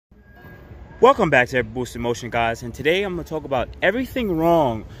Welcome back to Boosted Motion, guys, and today I'm going to talk about everything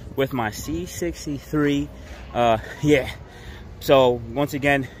wrong with my C63. So once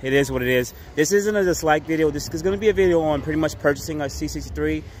again, it is what it is. This isn't a dislike video. This is going to be a video on pretty much purchasing a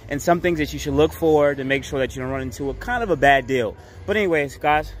C63 and some things that you should look for to make sure that you don't run into a kind of a bad deal. But anyways,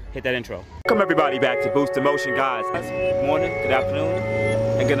 guys, hit that intro. Welcome everybody back to Boosted Motion, guys. Good morning, good afternoon,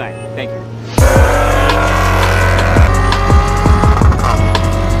 and good night. Thank you.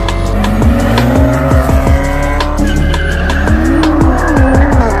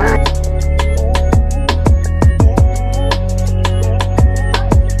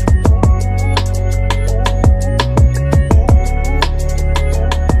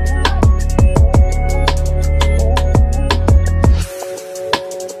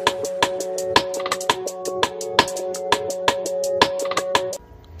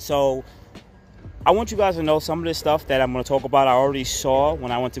 So I want you guys to know some of this stuff that I'm going to talk about I already saw when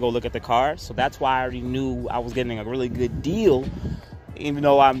I went to go look at the car. So that's why I already knew I was getting a really good deal, even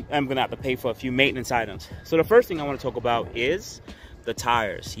though I'm going to have to pay for a few maintenance items. So the first thing I want to talk about is the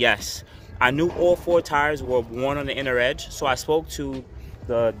tires. Yes, I knew all four tires were worn on the inner edge. So I spoke to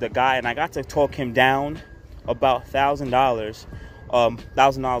the guy and I got to talk him down about $1,000 on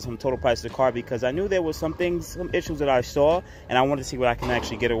the total price of the car, because I knew there was some issues that I saw, and I wanted to see what I can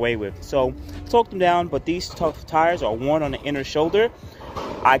actually get away with. So talked them down, but these tires are worn on the inner shoulder.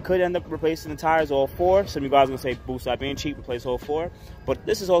 I could end up replacing the tires all four. Some of you guys are gonna say, "Boo, stop being cheap, replace all four." But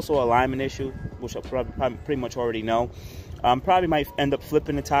this is also an alignment issue, which I probably pretty much already know. Probably might end up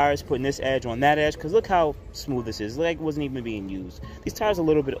flipping the tires, putting this edge on that edge, because look how smooth this is. Like it wasn't even being used. These tires are a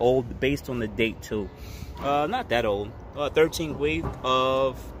little bit old based on the date too. Not that old. 13th week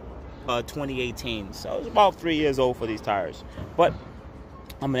of 2018. So it's about 3 years old for these tires. But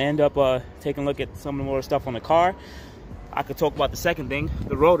I'm gonna end up taking a look at some more stuff on the car. I could talk about the second thing,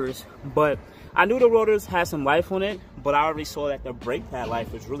 the rotors. But I knew the rotors had some life on it, but I already saw that the brake pad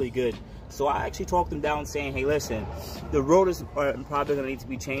life was really good. So I actually talked them down saying, hey, listen, the rotors are probably gonna need to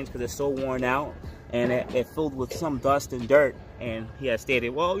be changed because they're so worn out and they're filled with some dust and dirt. And he had stated,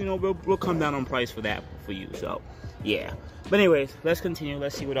 well, you know, we'll come down on price for that for you. So yeah, but anyways, let's continue.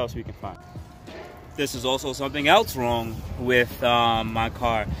 Let's see what else we can find. This is also something else wrong with my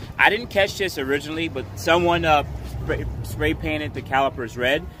car. I didn't catch this originally, but someone spray painted the calipers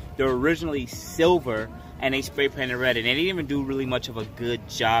red. They're originally silver, and they spray painted red, and they didn't even do really much of a good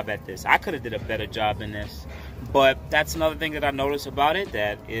job at this. I could have did a better job than this, but that's another thing that I noticed about it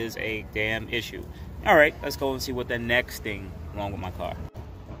that is a damn issue. All right, let's go and see what the next thing wrong with my car.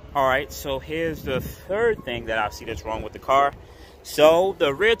 All right, so here's the third thing that I see that's wrong with the car. So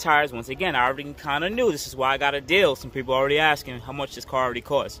the rear tires, once again, I already kind of knew. This is why I got a deal. Some people are already asking how much this car already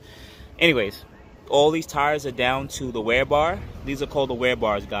costs. Anyways, all these tires are down to the wear bar. These are called the wear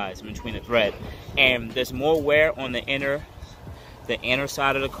bars, guys, between the thread. And there's more wear on the inner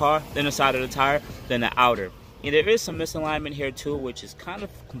side of the car, the inner side of the tire, than the outer. And there is some misalignment here too, which is kind of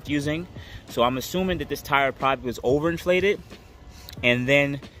confusing. So I'm assuming that this tire probably was overinflated, and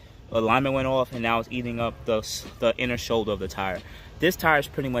then alignment went off, and now it's eating up the inner shoulder of the tire. This tire is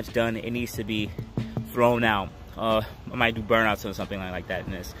pretty much done. It needs to be thrown out. I might do burnouts or something like that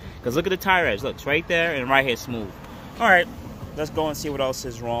in this, because look at the tire edge. Look, it's right there, and right here smooth. All right, let's go and see what else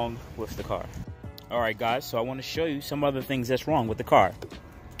is wrong with the car. All right, guys, so I want to show you some other things that's wrong with the car.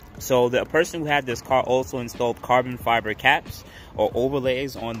 So the person who had this car also installed carbon fiber caps or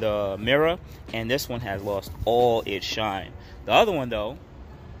overlays on the mirror, and this one has lost all its shine. The other one, though,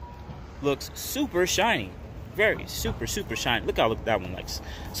 looks super shiny. Very super shiny. Look how that one looks.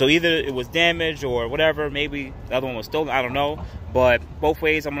 So either it was damaged or whatever. Maybe the other one was stolen. I don't know. But both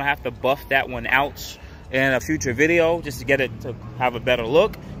ways, I'm going to have to buff that one out in a future video just to get it to have a better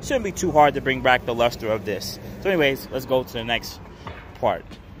look. Shouldn't be too hard to bring back the luster of this. So anyways, let's go to the next part.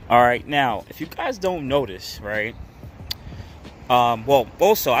 All right, now, if you guys don't notice, right? Well,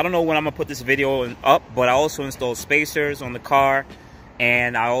 also, I don't know when I'm going to put this video up, but I also installed spacers on the car.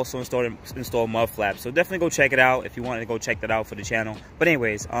 And I also installed mud flaps. So definitely go check it out if you want to go check that out for the channel. But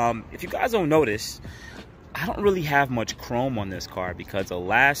anyways, if you guys don't notice, I don't really have much chrome on this car, because the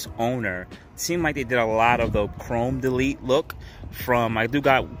last owner seemed like they did a lot of the chrome delete look from, I do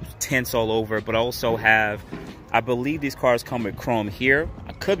got tints all over, but I also have, I believe these cars come with chrome here.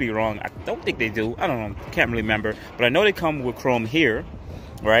 I could be wrong. I don't think they do. I don't know. Can't really remember. But I know they come with chrome here,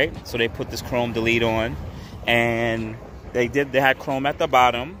 right? So they put this chrome delete on, and they had chrome at the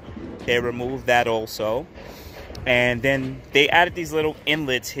bottom. They removed that also. And then they added these little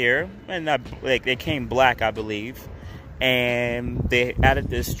inlets here, and like they came black, I believe. And they added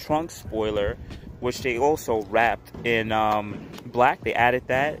this trunk spoiler, which they also wrapped in black. They added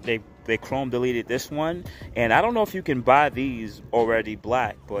that. They they chrome deleted this one, and I don't know if you can buy these already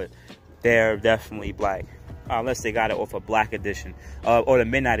black, but they're definitely black. Unless they got it off a black edition or the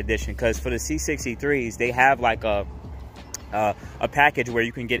midnight edition, because for the C63s they have like a package where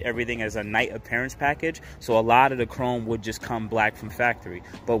you can get everything as a night appearance package, so a lot of the chrome would just come black from factory.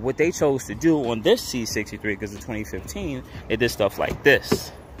 But what they chose to do on this C63, because it's 2015, they did stuff like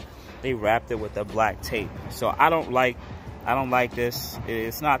this. They wrapped it with a black tape. So I don't like this.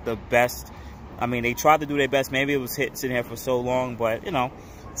 It's not the best. I mean, they tried to do their best. Maybe it was sitting here for so long, but you know,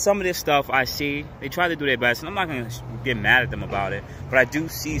 some of this stuff I see, they try to do their best, and I'm not going to get mad at them about it, but I do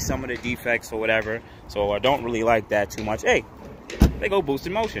see some of the defects or whatever, so I don't really like that too much. Hey, they go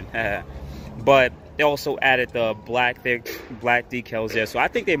boosted motion. But they also added the black decals there, so I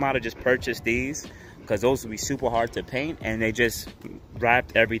think they might have just purchased these, because those would be super hard to paint, and they just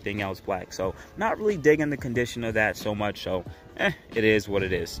wrapped everything else black. So not really digging the condition of that so much, so it is what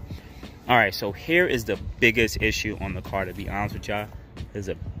it is. All right, so here is the biggest issue on the car, to be honest with y'all. Is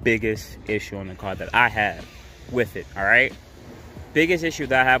the biggest issue on the car that I have with it. All right, biggest issue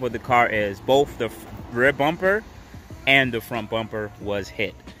that I have with the car is both the rear bumper and the front bumper was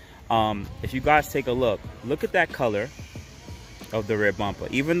hit. If you guys take a look at that color of the rear bumper.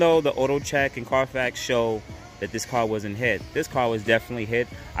 Even though the auto check and Carfax show that this car wasn't hit, this car was definitely hit.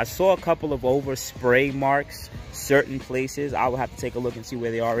 I saw a couple of overspray marks certain places. I will have to take a look and see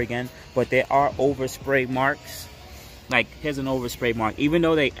where they are again, but there are overspray marks. Like, here's an overspray mark. Even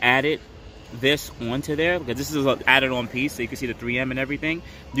though they added this onto there, because this is an added on piece, so you can see the 3M and everything,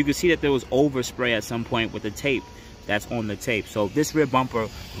 you can see that there was overspray at some point with the tape that's on the tape. So this rear bumper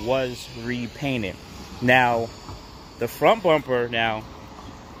was repainted. Now, the front bumper now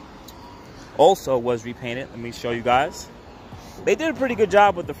also was repainted. Let me show you guys. They did a pretty good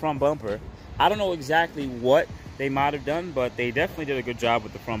job with the front bumper. I don't know exactly what they might have done, but they definitely did a good job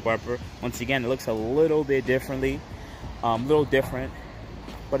with the front bumper. Once again, it looks a little bit different.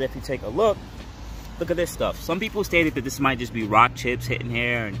 But if you take a look at this stuff. Some people stated that this might just be rock chips hitting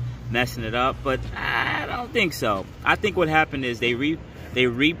here and messing it up, but I don't think so. I think what happened is they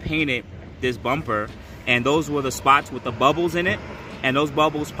repainted this bumper, and those were the spots with the bubbles in it, and those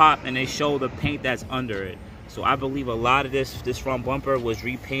bubbles pop and they show the paint that's under it. So I believe a lot of this front bumper was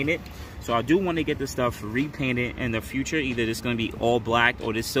repainted. So I do want to get this stuff repainted in the future. Either it's going to be all black,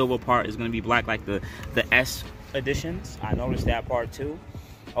 or this silver part is going to be black like the S editions. I noticed that part too.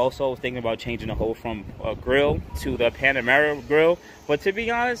 Also thinking about changing the whole from grill to the Panamera grill. But to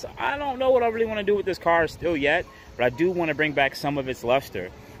be honest, I don't know what I really want to do with this car still yet. But I do want to bring back some of its luster.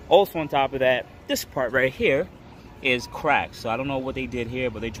 Also on top of that, this part right here is cracked. So I don't know what they did here,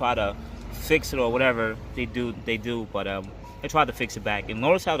 but they try to fix it or whatever they do. But they try to fix it back. And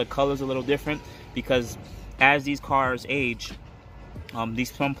notice how the color's a little different, because as these cars age,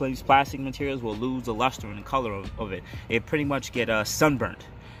 these plastic materials will lose the luster and the color of it. It pretty much get sunburnt.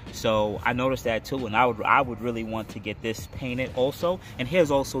 So I noticed that too, and I would really want to get this painted also. And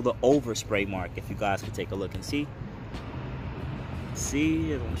here's also the overspray mark, if you guys can take a look and see.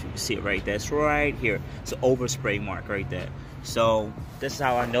 See, I don't want you to see it right there. It's right here. It's an overspray mark right there. So this is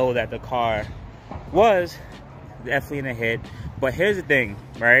how I know that the car was definitely in a hit. But here's the thing,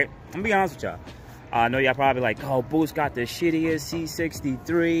 right? I'm gonna be honest with y'all. I know y'all probably like, oh, Boost got the shittiest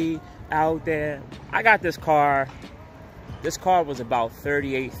C63 out there. I got this car. This car was about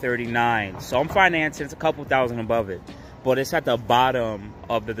 $38, $39. So I'm financing. It's a couple thousand above it. But it's at the bottom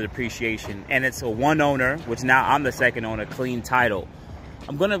of the depreciation. And it's a one owner, which now I'm the second owner, clean title.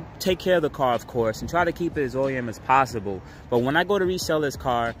 I'm going to take care of the car, of course, and try to keep it as OEM as possible. But when I go to resell this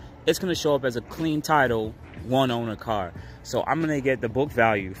car, it's going to show up as a clean title, one owner car. So I'm going to get the book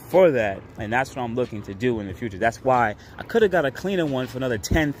value for that, and that's what I'm looking to do in the future. That's why I could have got a cleaner one for another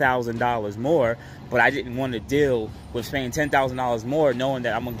 $10,000 more, but I didn't want to deal with paying $10,000 more knowing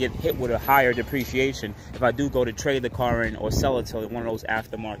that I'm going to get hit with a higher depreciation if I do go to trade the car in or sell it to one of those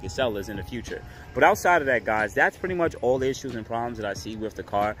aftermarket sellers in the future. But outside of that, guys, that's pretty much all the issues and problems that I see with the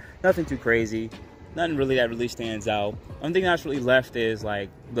car. Nothing too crazy. Nothing really that really stands out. One thing that's really left is like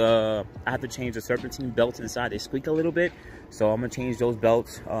I have to change the serpentine belts inside. They squeak a little bit, so I'm gonna change those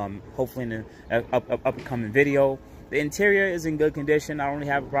belts. Hopefully in the upcoming video. The interior is in good condition. I don't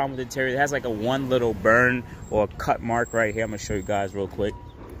really have a problem with the interior. It has like one little burn or cut mark right here. I'm gonna show you guys real quick.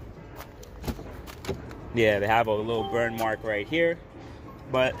 Yeah, they have a little burn mark right here,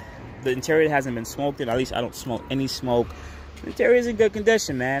 but the interior hasn't been smoked in. At least I don't smoke any smoke. The interior is in good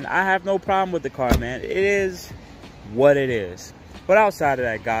condition, man. I have no problem with the car, man. It is what it is. But outside of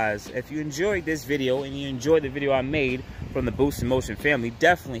that, guys, if you enjoyed this video and you enjoyed the video I made from the Boost in Motion family,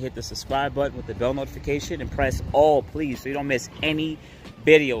 definitely hit the subscribe button with the bell notification and press all, please, so you don't miss any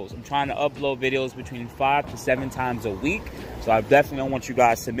videos. I'm trying to upload videos between 5 to 7 times a week. So I definitely don't want you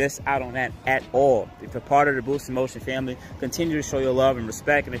guys to miss out on that at all. If you're part of the Boost in Motion family, continue to show your love and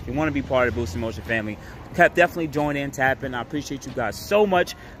respect. And if you want to be part of the Boost in Motion family, definitely join in, tap in. I appreciate you guys so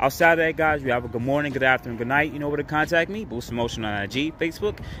much. Outside of that, guys, you have a good morning, good afternoon, good night. You know where to contact me. Boost in Motion on IG,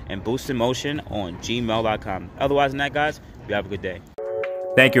 Facebook, and Boost in Motion on gmail.com. Otherwise than that, guys, you have a good day.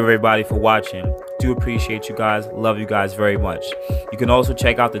 Thank you, everybody, for watching. Do appreciate you guys. Love you guys very much. You can also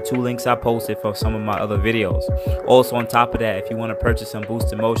check out the 2 links I posted for some of my other videos. Also, on top of that, if you want to purchase some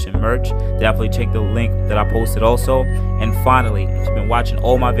Boost in Motion merch, definitely check the link that I posted also. And finally, if you've been watching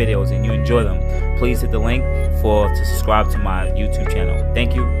all my videos and you enjoy them, please hit the link to subscribe to my YouTube channel.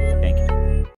 Thank you. Thank you.